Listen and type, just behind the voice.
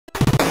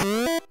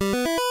Alright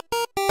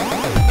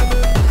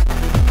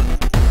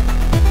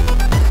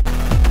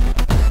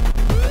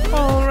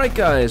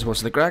guys,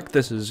 what's the crack?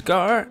 This is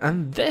Gar,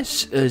 and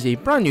this is a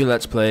brand new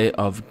Let's Play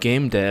of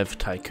Game Dev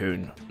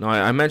Tycoon. Now,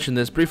 I mentioned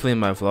this briefly in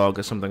my vlog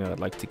as something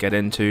I'd like to get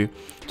into,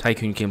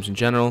 Tycoon games in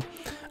general,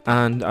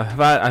 and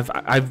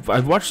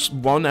I've watched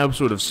one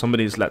episode of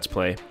somebody's Let's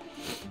Play,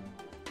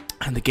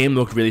 and the game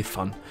looked really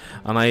fun,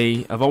 and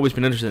I've always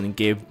been interested in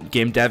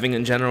game deving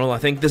in general. I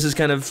think this is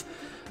kind of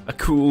a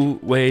cool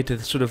way to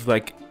sort of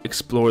like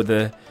explore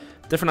the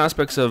different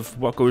aspects of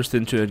what goes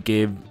into a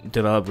game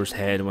developer's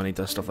head when he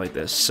does stuff like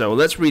this. So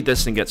let's read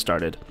this and get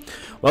started.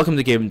 Welcome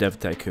to Game Dev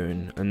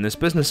Tycoon. In this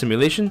business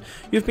simulation,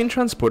 you've been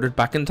transported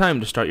back in time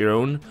to start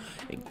your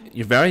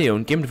very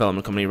own game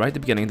development company right at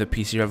the beginning of the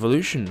PC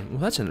revolution.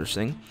 Well, that's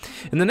interesting.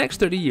 In the next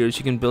 30 years,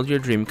 you can build your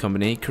dream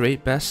company,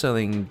 create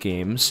best-selling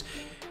games,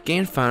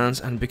 gain fans,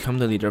 and become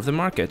the leader of the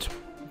market.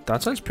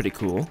 That sounds pretty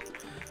cool.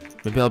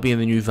 Maybe I'll be in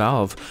the new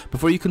Valve.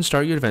 Before you can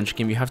start your adventure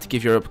game, you have to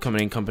give your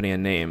upcoming company a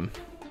name.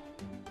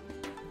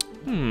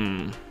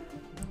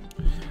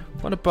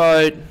 What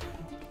about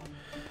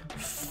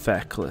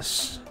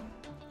Feckless?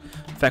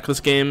 Feckless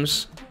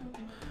Games?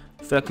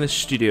 Feckless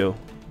Studio.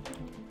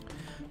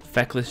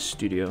 Feckless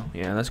Studio.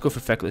 Yeah, let's go for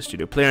Feckless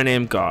Studio. Player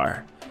name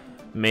Gar.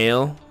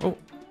 Male. Oh,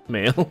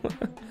 male.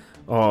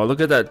 Oh,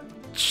 look at that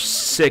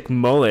sick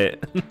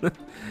mullet.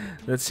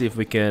 Let's see if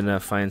we can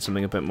find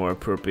something a bit more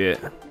appropriate.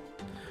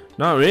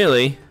 Not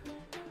really.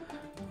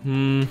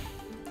 I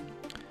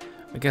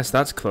guess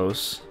that's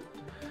close.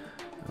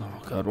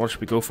 Oh god, what should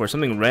we go for?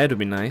 Something red would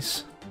be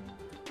nice.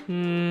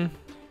 Yeah,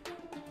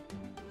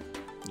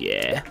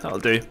 that'll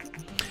do.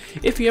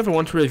 If you ever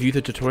want to review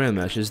the tutorial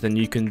meshes, then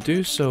you can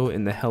do so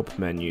in the help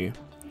menu.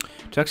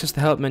 To access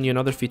the help menu and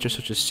other features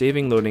such as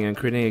saving, loading, and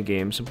creating a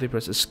game, simply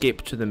press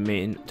escape to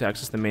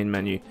access the main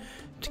menu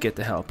to get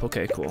the help.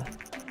 Okay, cool.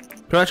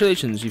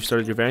 Congratulations, you've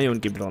started your very own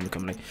game development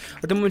company.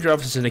 At the moment, your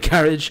office is in a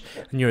garage,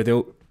 and you're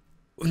the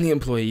only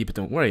employee, but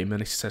don't worry,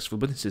 many successful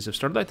businesses have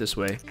started out this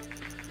way.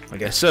 I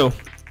guess so.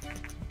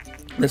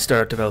 Let's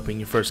start developing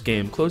your first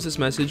game. Close this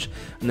message,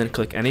 and then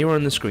click anywhere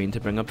on the screen to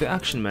bring up the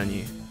action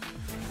menu.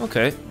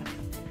 Okay.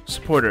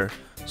 Supporter.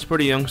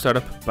 Support a young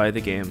startup, buy the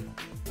game.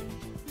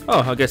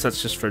 Oh, I guess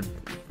that's just for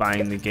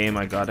buying the game,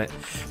 I got it.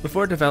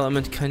 Before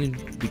development can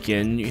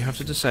begin, you have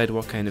to decide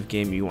what kind of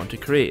game you want to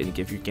create and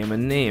give your game a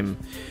name.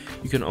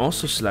 You can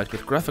also select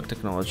what graphic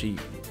technology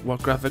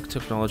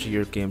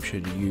your game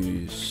should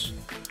use.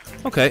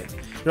 Okay,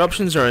 your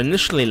options are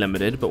initially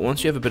limited, but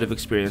once you have a bit of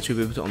experience, you'll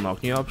be able to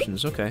unlock new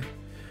options. Okay.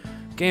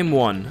 Game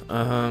 1.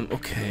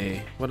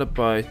 Okay. What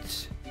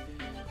about...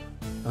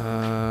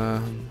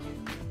 Well,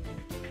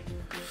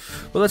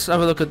 let's have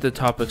a look at the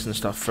topics and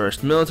stuff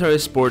first. Military,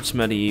 sports,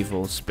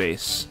 medieval,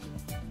 space.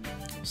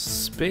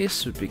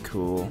 Space would be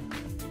cool.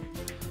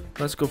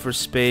 Let's go for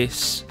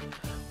space.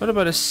 What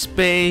about a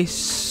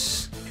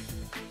space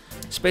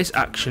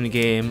action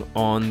game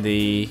on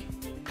the...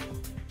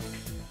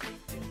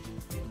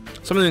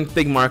 something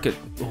big market.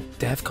 Oh,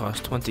 dev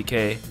cost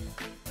 20k.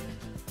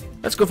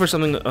 Let's go for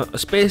something, a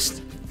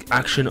space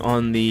action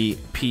on the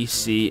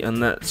PC, and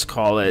let's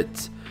call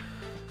it...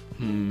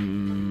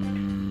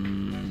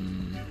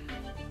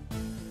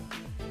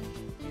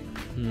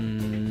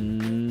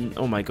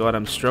 Oh my god,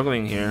 I'm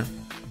struggling here.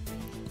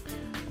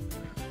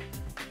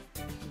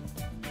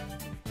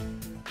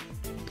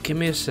 Give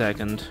me a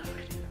second.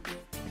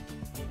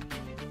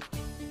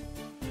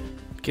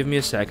 Give me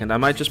a second. I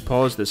might just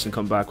pause this and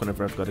come back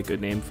whenever I've got a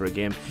good name for a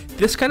game.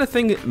 This kind of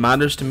thing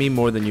matters to me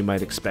more than you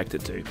might expect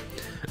it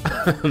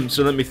to.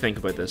 So let me think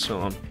about this.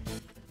 Hold on.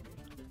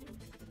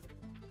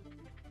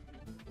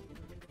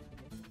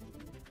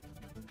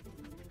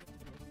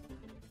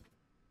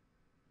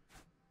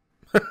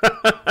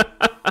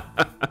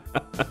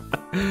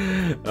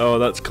 Oh,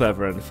 that's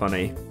clever and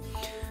funny.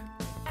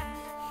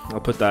 I'll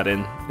put that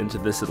into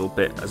this little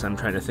bit as I'm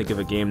trying to think of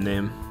a game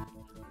name.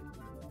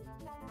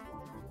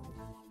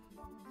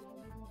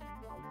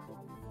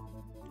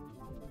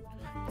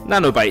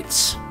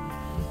 Nanobytes.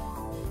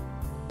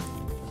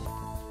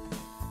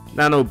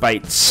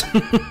 Nanobytes.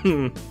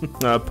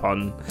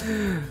 Pun.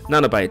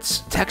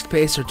 Nanobytes.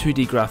 Text-based or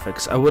 2D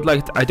graphics.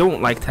 I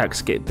don't like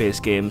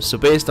text-based games, so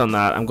based on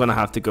that, I'm gonna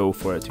have to go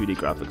for a 2D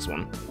graphics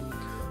one.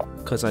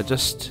 Cause I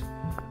just...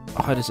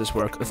 how does this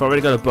work? I've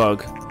already got a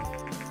bug.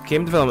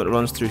 Game development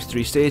runs through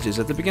 3 stages.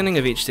 At the beginning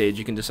of each stage,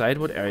 you can decide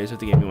what areas of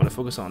the game you want to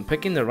focus on.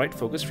 Picking the right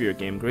focus for your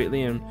game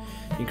greatly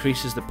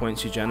increases the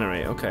points you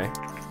generate. Okay.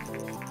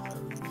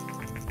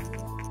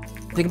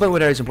 Think about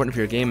what area is important for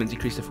your game and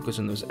decrease the focus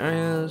on those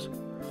areas.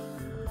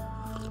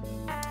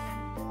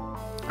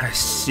 I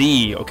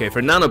see. Okay,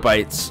 for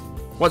Nanobytes,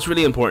 what's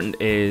really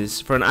important is,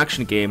 for an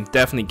action game,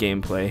 definitely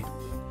gameplay.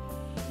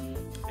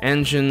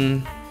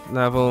 Engine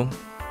level,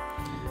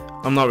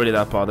 I'm not really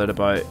that bothered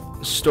about.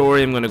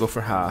 Story, I'm going to go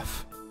for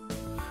half.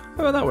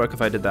 How would that work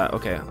if I did that?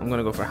 Okay, I'm going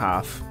to go for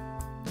half.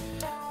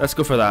 Let's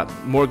go for that.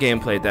 More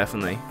gameplay,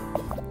 definitely.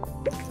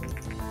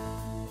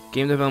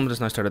 Game development has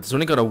now started. It's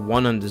only got a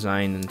 1 on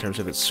design in terms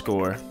of its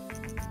score.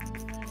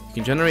 You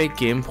can generate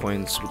game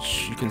points,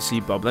 which you can see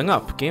bubbling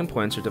up. Game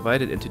points are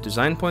divided into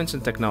design points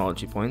and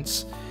technology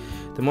points.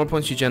 The more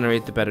points you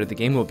generate, the better the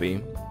game will be.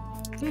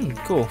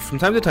 Cool. From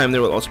time to time, there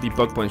will also be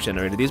bug points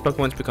generated. These bug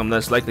points become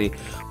less likely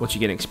once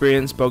you gain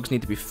experience. Bugs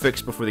need to be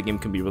fixed before the game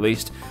can be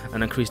released,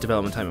 and increase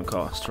development time and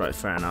cost. Right,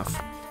 fair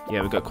enough.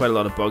 Yeah, we've got quite a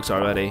lot of bugs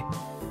already.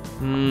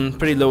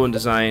 Pretty low in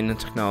design and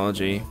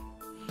technology.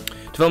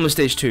 Development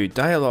stage 2,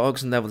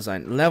 dialogues and level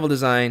design. Level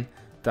design,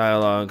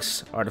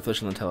 dialogues,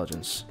 artificial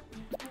intelligence.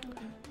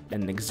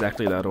 In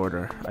exactly that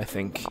order, I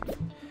think.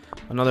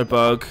 Another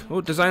bug.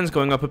 Oh, design's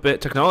going up a bit.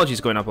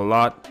 Technology's going up a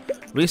lot.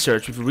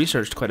 Research, we've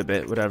researched quite a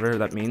bit, whatever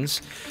that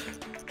means.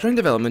 During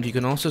development, you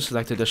can also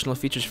select additional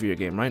features for your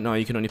game. Right now,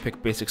 you can only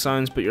pick basic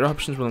sounds, but your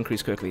options will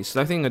increase quickly.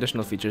 Selecting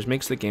additional features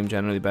makes the game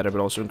generally better,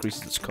 but also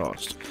increases its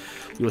cost.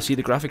 You will see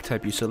the graphic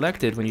type you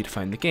selected when you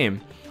define the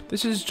game.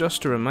 This is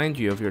just to remind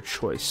you of your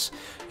choice.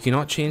 You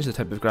cannot change the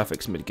type of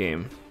graphics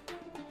mid-game.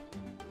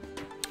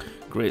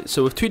 Great,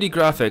 so with 2D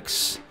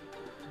graphics...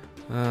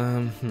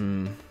 I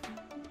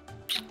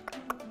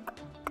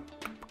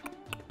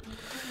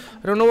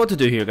don't know what to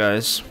do here,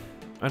 guys.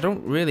 I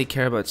don't really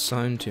care about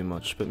sound too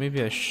much, but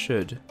maybe I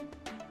should.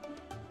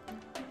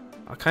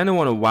 I kind of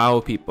want to wow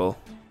people.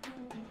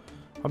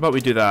 How about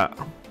we do that?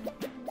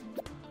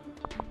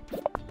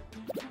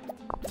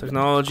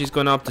 Technology's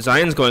going up,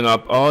 design's going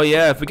up. Oh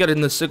yeah, if we get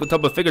in the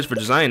double figures for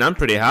design, I'm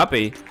pretty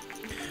happy.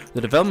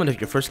 The development of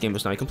your first game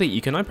is now complete.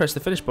 You can now press the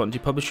finish button to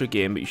publish your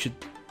game, but you should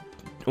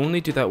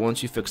only do that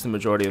once you fix the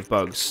majority of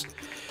bugs.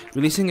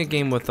 Releasing a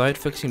game without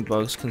fixing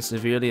bugs can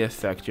severely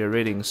affect your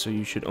ratings, so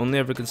you should only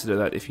ever consider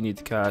that if you need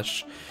the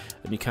cash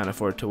and you can't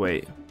afford to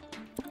wait.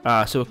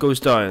 So it goes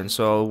down,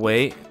 so I'll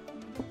wait.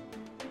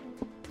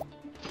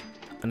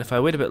 And if I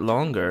wait a bit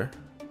longer...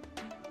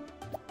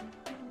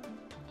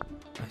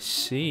 I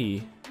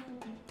see.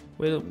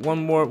 Wait,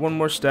 one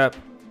more step.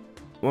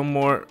 One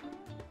more.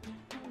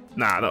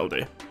 Nah, that'll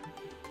do.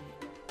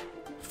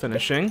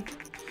 Finishing.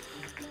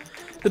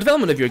 The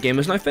development of your game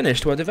is now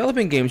finished. While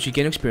developing games, you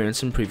gain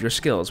experience and improve your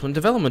skills. When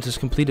development is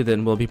completed, then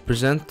you will be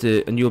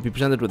presented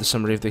with a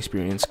summary of the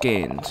experience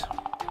gained.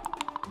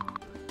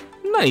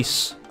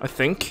 Nice, I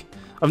think.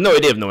 I've no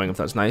idea of knowing if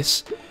that's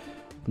nice.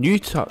 New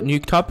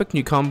topic,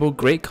 new combo,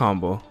 great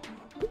combo.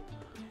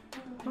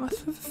 I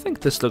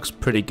think this looks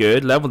pretty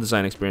good. Level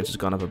design experience has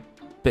gone up a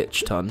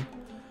bitch ton.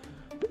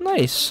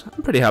 Nice.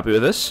 I'm pretty happy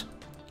with this.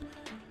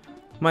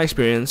 My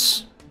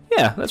experience.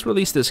 Yeah, let's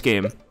release this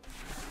game.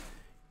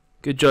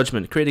 Good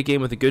judgment. Create a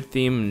game with a good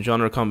theme and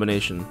genre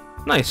combination.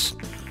 Nice.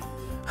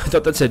 I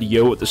thought that said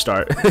yo at the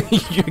start.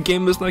 Your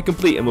game is now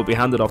complete and will be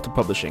handed off to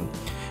publishing.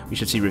 We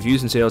should see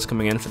reviews and sales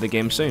coming in for the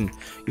game soon.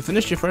 You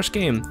finished your first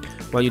game.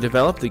 While you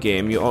develop the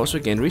game, you also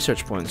gain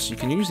research points. You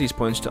can use these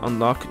points to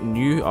unlock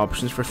new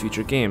options for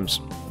future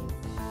games.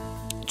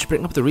 To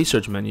bring up the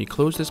research menu,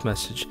 close this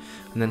message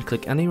and then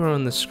click anywhere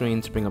on the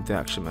screen to bring up the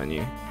action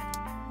menu.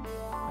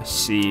 I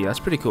see, that's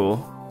pretty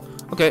cool.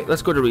 Okay,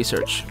 let's go to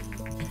research.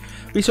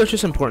 Research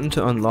is important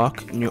to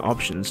unlock new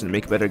options and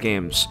make better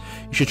games.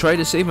 You should try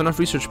to save enough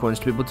research points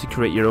to be able to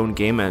create your own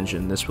game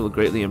engine. This will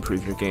greatly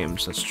improve your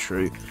games, that's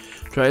true.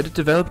 Try to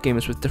develop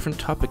games with different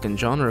topic and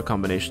genre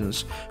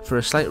combinations for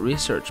a slight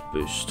research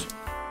boost.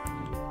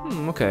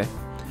 Okay.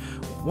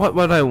 What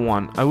would I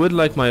want? I would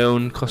like my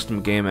own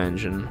custom game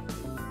engine.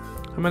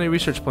 How many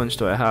research points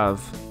do I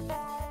have?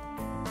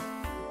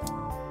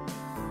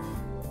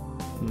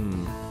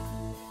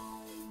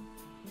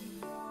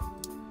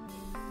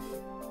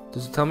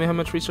 Does it tell me how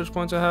much research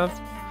points I have?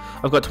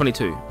 I've got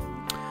 22.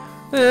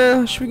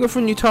 Should we go for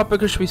a new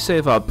topic or should we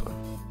save up?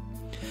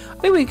 I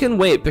think we can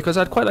wait because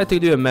I'd quite like to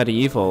do a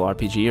medieval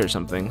RPG or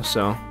something,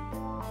 so... I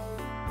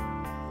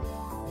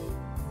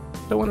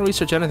don't want to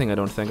research anything, I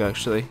don't think,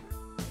 actually.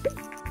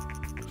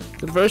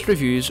 The first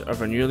reviews of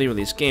our newly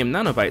released game,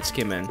 Nanobytes,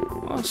 came in.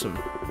 Awesome.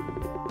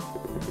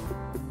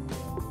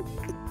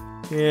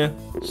 Yeah,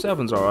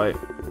 7's alright.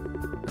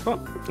 Oh,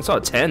 I saw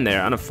a 10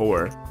 there and a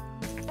 4.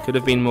 Could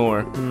have been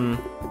more.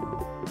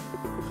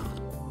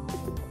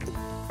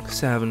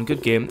 7,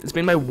 good game. It's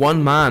made by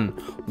one man.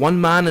 One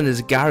man in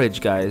his garage,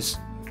 guys.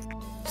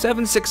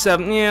 7, 6,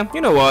 7. Yeah,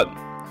 you know what?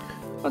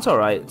 That's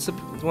alright. It's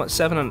what,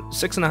 7 and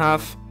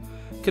 6.5.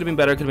 Could have been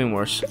better, could have been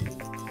worse.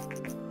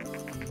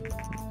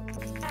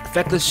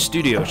 Feckless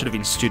Studio, should have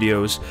been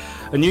Studios.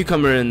 A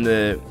newcomer in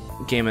the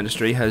game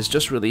industry has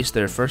just released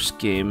their first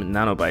game,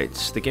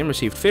 Nanobytes. The game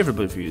received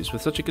favourable reviews.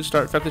 With such a good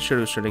start, Feckless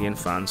Studio is starting to gain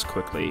fans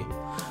quickly.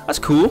 That's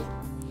cool.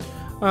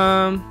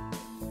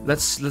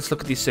 Let's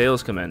look at these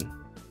sales come in.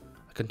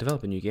 I can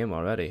develop a new game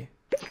already.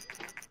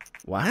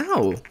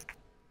 Wow.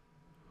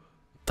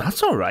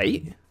 That's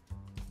alright.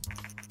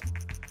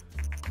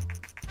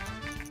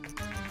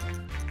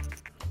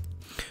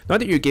 Now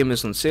that your game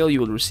is on sale,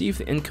 you will receive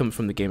the income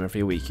from the game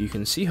every week. You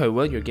can see how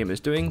well your game is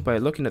doing by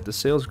looking at the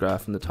sales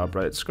graph in the top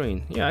right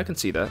screen. Yeah, I can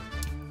see that.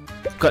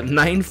 Got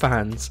 9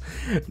 fans.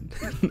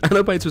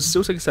 Nanobytes was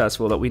so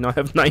successful that we now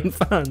have 9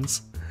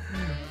 fans.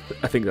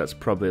 I think that's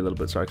probably a little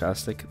bit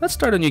sarcastic. Let's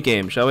start a new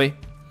game, shall we?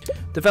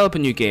 Develop a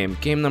new game.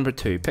 Game number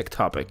 2. Pick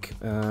topic.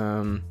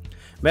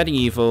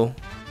 Medieval.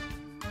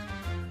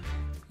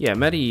 Yeah,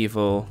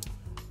 medieval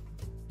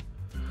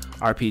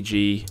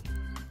RPG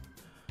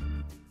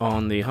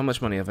on the... How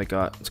much money have I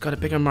got? It's got a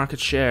bigger market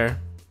share.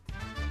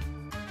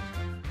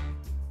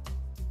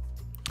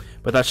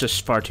 But that's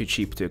just far too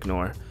cheap to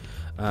ignore.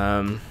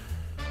 Let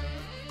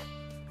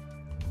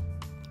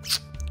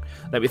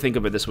me think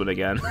about this one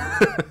again.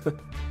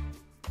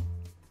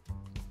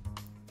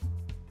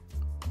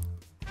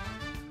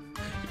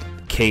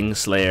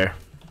 Kingslayer.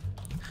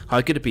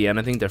 How could it be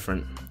anything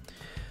different?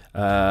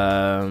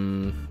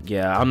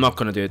 Yeah, I'm not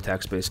gonna do a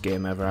text-based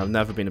game ever. I've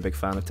never been a big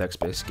fan of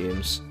text-based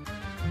games.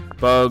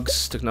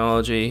 Bugs,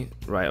 technology,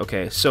 right?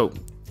 Okay, so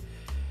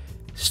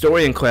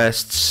story and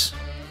quests.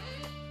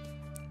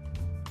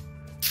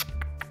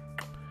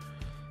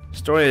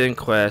 Story and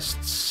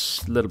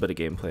quests. A little bit of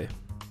gameplay.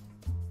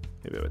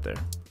 Maybe right there.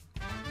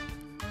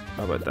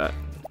 How about that?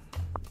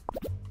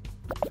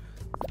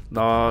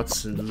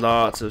 Lots and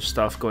lots of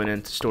stuff going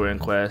into story and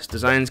quest.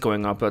 Design's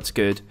going up, that's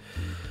good.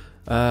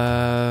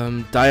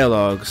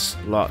 Dialogues,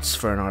 lots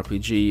for an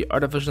RPG.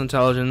 Artificial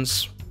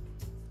intelligence.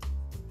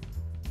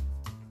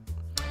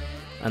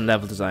 And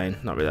level design,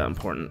 not really that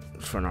important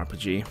for an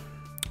RPG.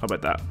 How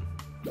about that?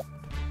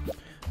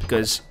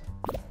 Because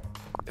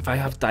if I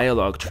have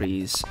dialogue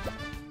trees,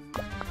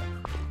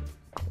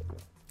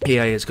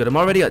 AI is good. I'm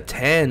already at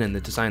 10 in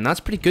the design. That's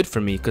pretty good for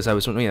me because I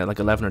was only at like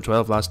 11 or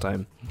 12 last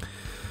time.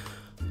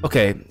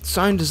 Okay,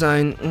 sound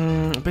design,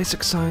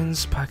 basic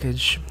sounds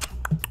package.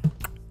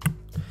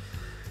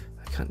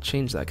 I can't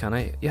change that, can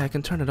I? Yeah, I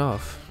can turn it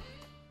off.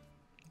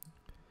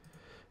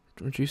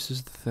 It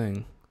reduces the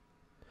thing.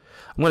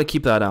 I'm going to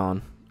keep that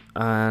on,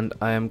 and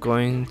I am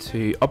going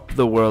to up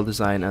the world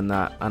design and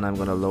that, and I'm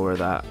going to lower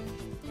that.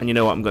 And you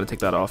know what? I'm going to take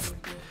that off.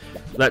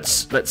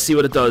 Let's see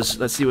what it does.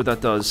 Let's see what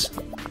that does.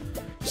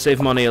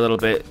 Save money a little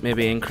bit,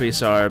 maybe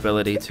increase our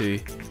ability to...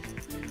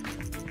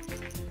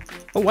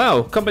 Oh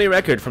wow, company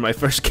record for my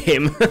first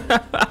game.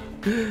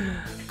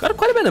 Got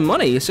quite a bit of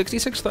money,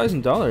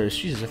 $66,000.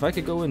 Jesus, if I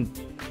could go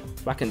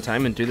back in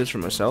time and do this for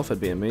myself, it'd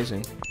be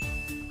amazing.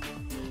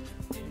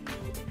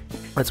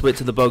 Let's wait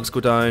till the bugs go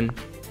down.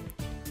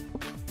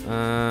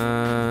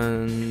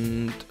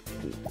 And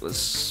let's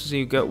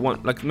see, get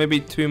one, like maybe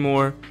 2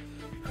 more.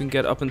 If we can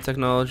get up in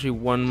technology,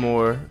 1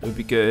 more, it would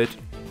be good.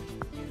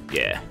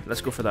 Yeah,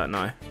 let's go for that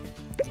now.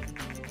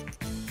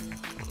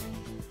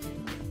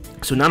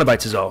 So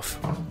nanobytes is off.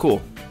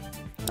 Cool.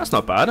 That's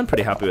not bad. I'm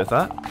pretty happy with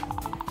that.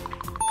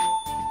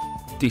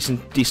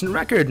 Decent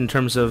record in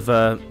terms of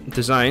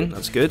design.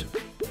 That's good.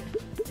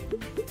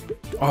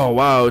 Oh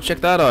wow, check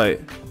that out.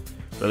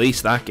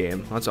 Release that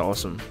game. That's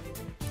awesome.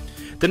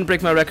 Didn't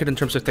break my record in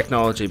terms of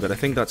technology, but I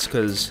think that's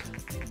because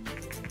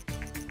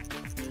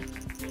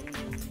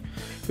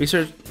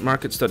research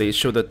market studies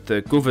show that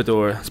the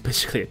Govador, it's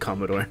basically a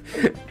Commodore,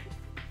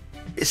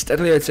 is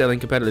steadily outselling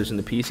competitors in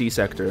the PC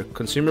sector.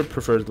 Consumer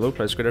prefers low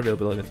price, greater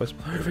availability, and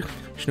flexibility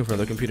for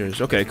other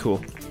computers. Okay,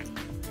 cool.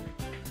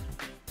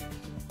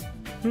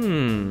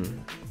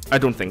 I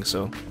don't think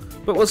so,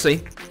 but we'll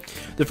see.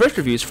 The first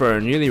reviews for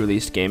our newly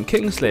released game,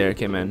 Kingslayer,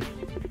 came in.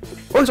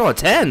 Oh, it's all a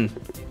 10!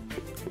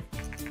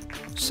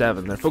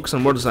 7. Their focus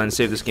on world design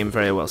saved this game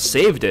very well.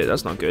 Saved it?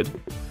 That's not good.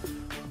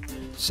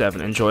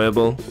 7.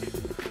 Enjoyable.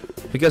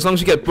 Okay, as long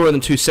as you get more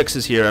than 2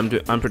 6s here,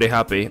 I'm pretty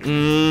happy.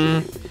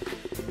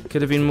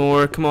 Could have been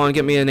more. Come on,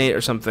 get me an 8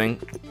 or something.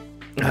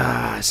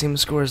 Same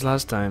score as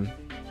last time.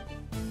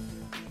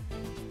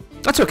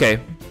 That's okay.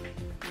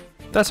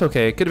 That's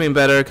okay. Could have been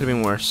better, could have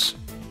been worse.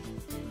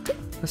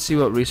 Let's see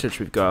what research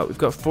we've got. We've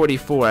got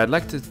 44. I'd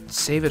like to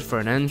save it for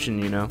an engine,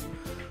 you know.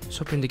 I was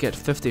hoping to get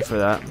 50 for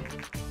that.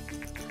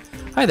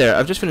 Hi there,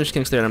 I've just finished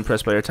Kingslayer and I'm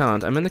impressed by your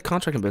talent. I'm in the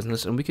contracting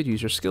business and we could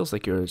use your skills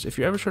like yours. If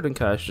you're ever short on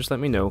cash, just let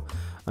me know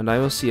and I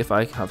will see if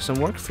I have some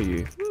work for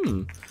you.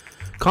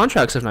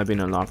 Contracts have now been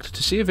unlocked.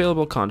 To see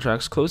available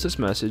contracts, close this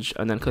message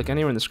and then click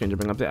anywhere on the screen to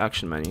bring up the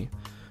action menu.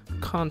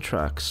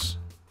 Contracts.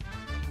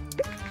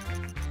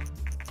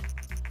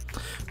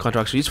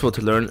 Contracts are useful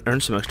to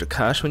earn some extra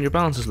cash when your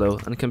balance is low,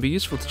 and can be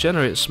useful to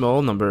generate a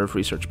small number of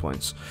research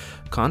points.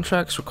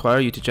 Contracts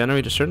require you to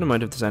generate a certain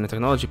amount of design and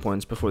technology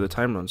points before the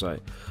time runs out.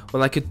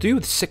 Well, I could do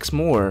with 6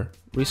 more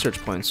research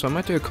points, so I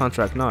might do a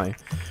contract now.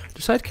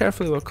 Decide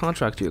carefully what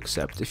contract you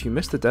accept. If you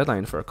miss the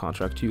deadline for a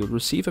contract, you will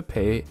receive a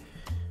pay.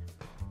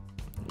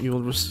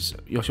 You'll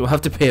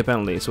have to pay a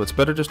penalty, so it's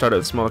better to start out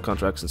with smaller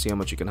contracts and see how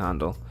much you can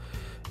handle.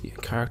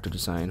 Character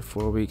design,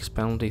 4 weeks,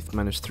 penalty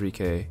minus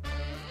 3k.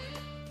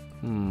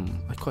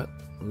 I quite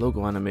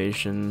logo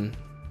animation.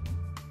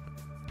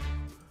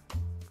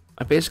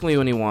 I basically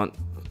only want.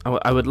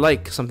 I would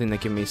like something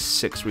that give me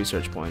 6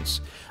 research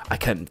points. I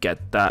couldn't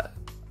get that.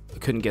 I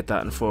couldn't get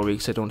that in 4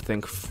 weeks. I don't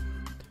think.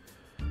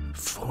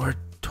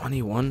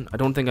 421. I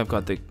don't think I've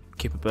got the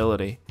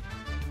capability.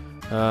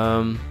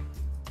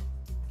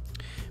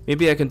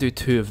 Maybe I can do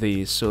 2 of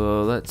these.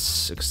 So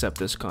let's accept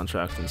this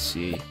contract and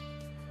see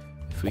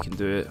if we can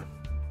do it.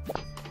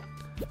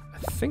 I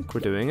think we're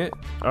doing it.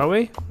 Are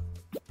we?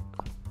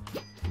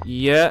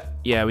 Yeah,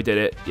 we did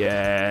it.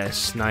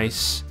 Yes,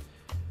 nice.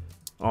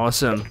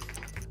 Awesome.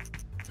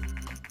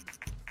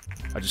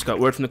 I just got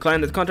word from the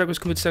client that the contract was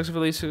completed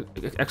successfully.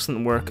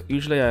 Excellent work.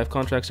 Usually I have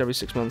contracts every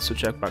 6 months, so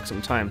check back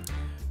some time.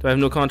 Do I have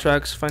no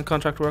contracts? Find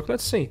contract work.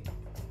 Let's see.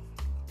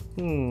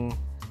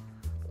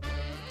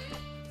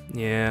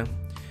 Yeah,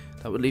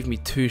 that would leave me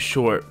too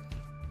short.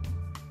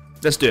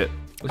 Let's do it.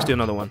 Let's do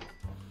another one.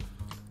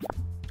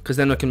 Because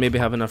then I can maybe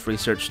have enough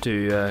research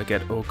to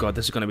get... Oh god,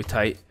 this is going to be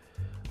tight.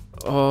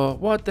 Oh,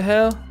 what the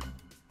hell?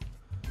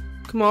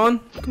 Come on.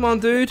 Come on,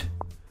 dude.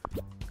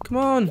 Come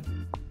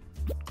on.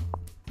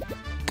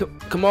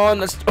 Come on.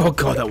 Let's... Oh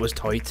god, that was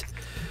tight.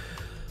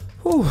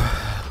 Whew.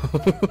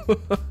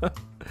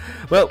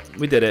 Well,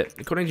 we did it.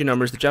 According to your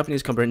numbers, the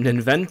Japanese company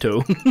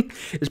Ninvento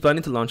is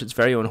planning to launch its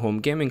very own home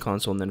gaming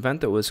console.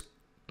 Ninvento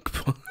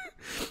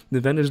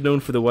is known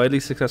for the widely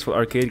successful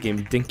arcade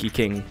game Dinky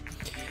King.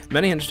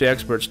 Many industry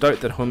experts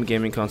doubt that home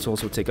gaming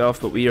consoles will take off,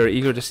 but we are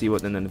eager to see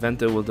what the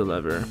Ninvento will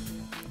deliver.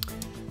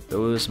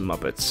 Those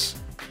Muppets.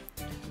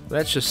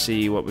 Let's just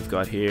see what we've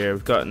got here.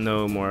 We've got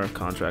no more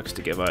contracts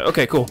to give out.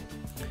 Okay, cool.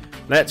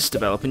 Let's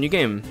develop a new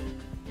game.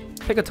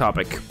 Pick a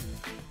topic.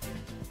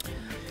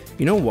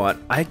 You know what?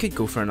 I could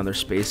go for another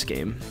space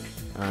game.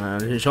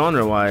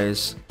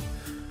 Genre-wise,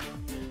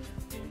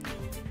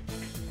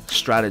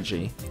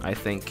 strategy, I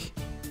think.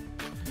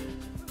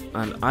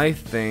 And I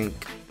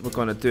think we're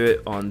going to do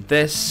it on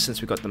this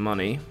since we got the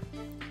money.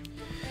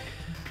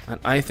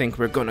 And I think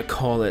we're going to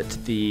call it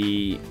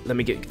the... Let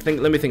me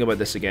think about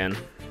this again.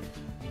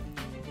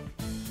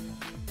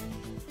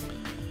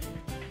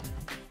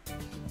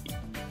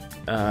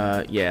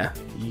 Yeah,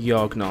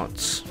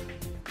 Yognauts.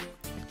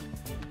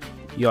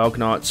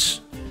 Yognauts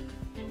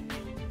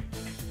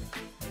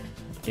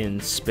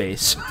in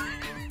space.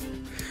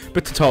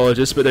 Bit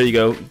tautologist, but there you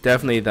go.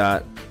 Definitely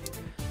that.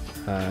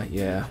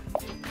 Yeah.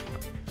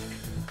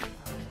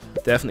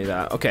 Definitely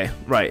that. Okay,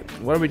 right.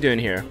 What are we doing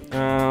here?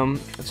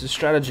 It's a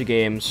strategy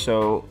game,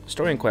 so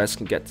story and quest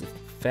can get to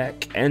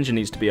feck. Engine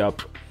needs to be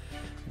up,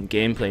 and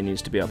gameplay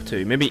needs to be up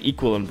too. Maybe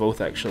equal in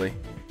both, actually.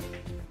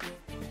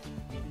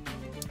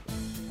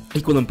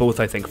 Equal in both,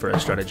 I think, for a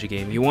strategy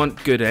game. You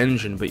want good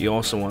engine, but you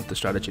also want the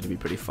strategy to be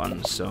pretty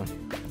fun, so...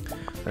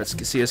 Let's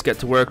see us get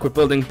to work. We're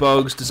building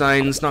bugs.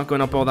 Designs not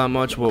going up all that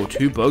much. Whoa,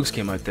 2 bugs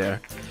came out there.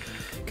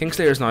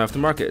 Kingslayer is now off the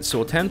market. It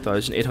sold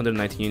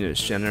 10,890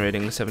 units,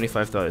 generating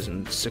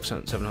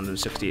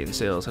 75,768 in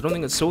sales. I don't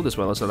think it sold as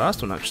well as the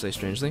last one, actually,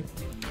 strangely.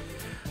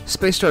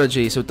 Space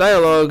strategy. So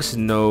dialogues,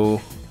 no.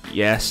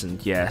 Yes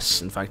and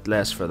yes. In fact,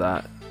 less for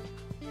that.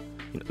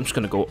 I'm just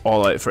going to go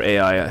all out for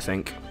AI, I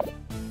think.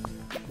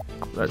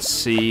 Let's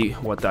see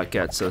what that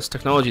gets us.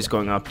 Technology is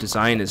going up.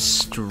 Design is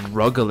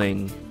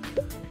struggling.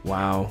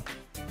 Wow.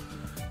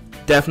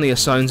 Definitely a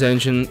sounds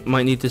engine.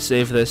 Might need to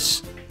save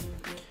this.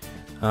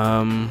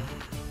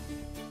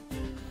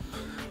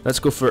 Let's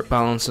go for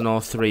balance in all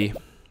 3.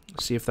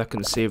 See if that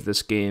can save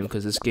this game,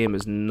 because this game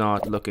is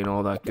not looking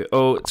all that good.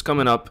 Oh, it's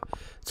coming up.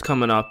 It's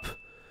coming up.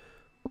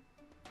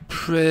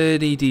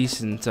 Pretty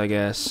decent, I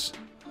guess.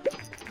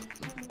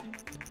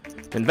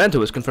 Ninvento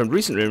has confirmed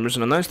recent rumors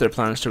and announced their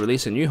plans to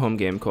release a new home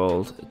game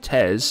called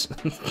Tez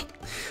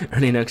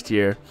early next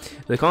year.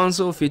 The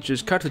console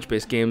features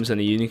cartridge-based games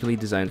and a uniquely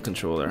designed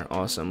controller.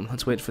 Awesome.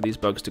 Let's wait for these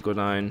bugs to go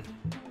down.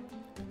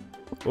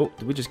 Oh,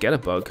 did we just get a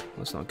bug?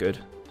 That's not good.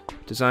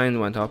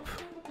 Design went up.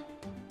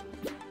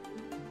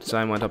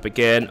 Design went up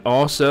again.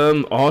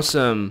 Awesome,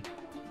 awesome.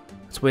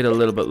 Let's wait a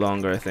little bit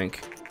longer, I think.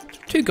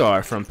 To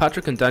Gar from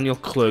Patrick and Daniel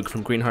Klug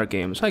from Greenheart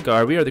Games. Hi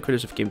Gar, we are the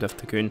creators of Game Dev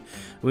Tycoon.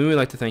 We would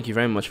like to thank you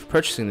very much for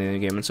purchasing the new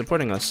game and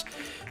supporting us.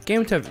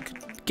 Game Dev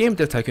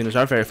Tycoon is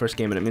our very first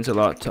game, and it means a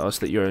lot to us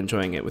that you're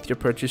enjoying it. With your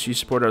purchase, you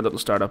support our little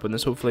startup, and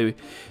this hopefully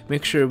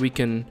make sure we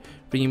can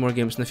bring you more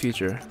games in the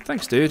future.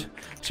 Thanks, dude.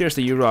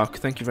 Seriously, you rock.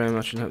 Thank you very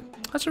much.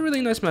 That's a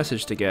really nice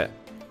message to get.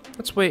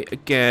 Let's wait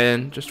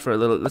again, just for a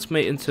little. Let's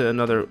mate into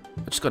another.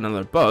 I just got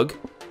another bug.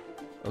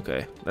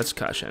 Okay, let's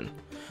cash in.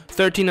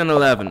 13 and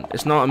 11.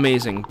 It's not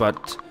amazing,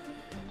 but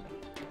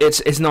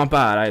it's not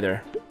bad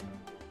either.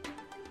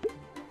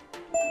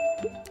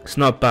 It's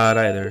not bad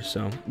either.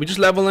 So we're just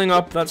leveling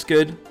up. That's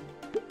good.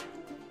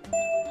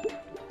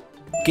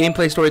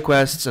 Gameplay, story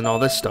quests, and all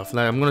this stuff.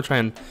 Like, I'm gonna try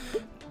and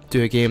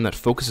do a game that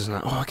focuses on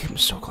that. Oh, I came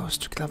so close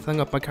to leveling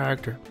up my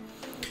character.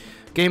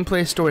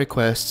 Gameplay, story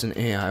quests, and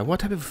AI. What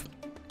type of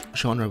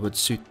genre would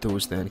suit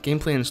those then?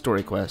 Gameplay and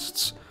story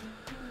quests.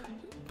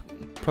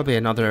 Probably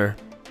another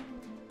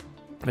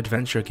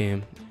adventure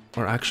game,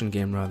 or action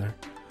game rather.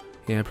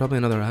 Yeah, probably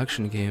another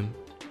action game.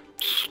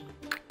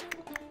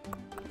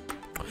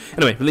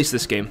 Anyway, release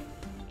this game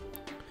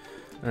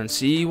and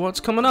see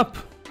what's coming up.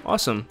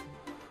 Awesome.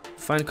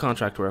 Find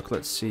contract work.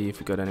 Let's see if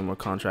we got any more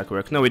contract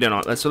work. No, we do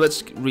not. Let's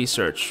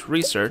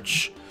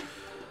research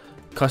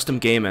custom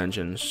game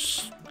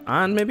engines,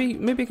 and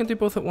maybe I can do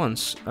both at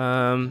once.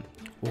 Oh,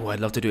 I'd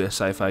love to do a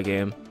sci-fi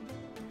game.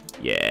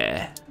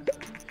 Yeah.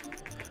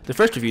 The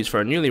first reviews for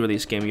our newly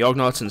released game,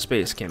 Yognauts in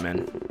Space, came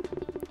in.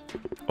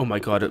 Oh my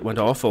god, it went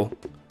awful.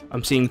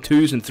 I'm seeing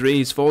 2s and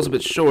 3s, falls a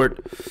bit short.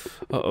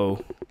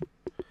 Uh-oh.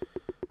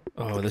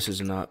 Oh, this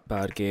is not a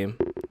bad game.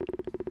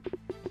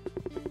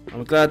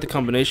 I'm glad the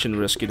combination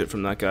rescued it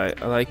from that guy.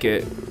 I like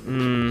it.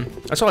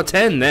 I saw a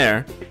 10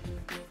 there.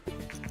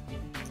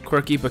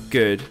 Quirky but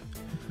good.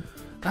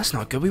 That's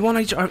not good. We want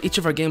each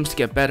of our games to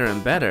get better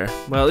and better.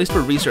 Well, at least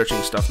we're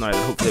researching stuff now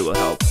that hopefully will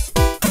help.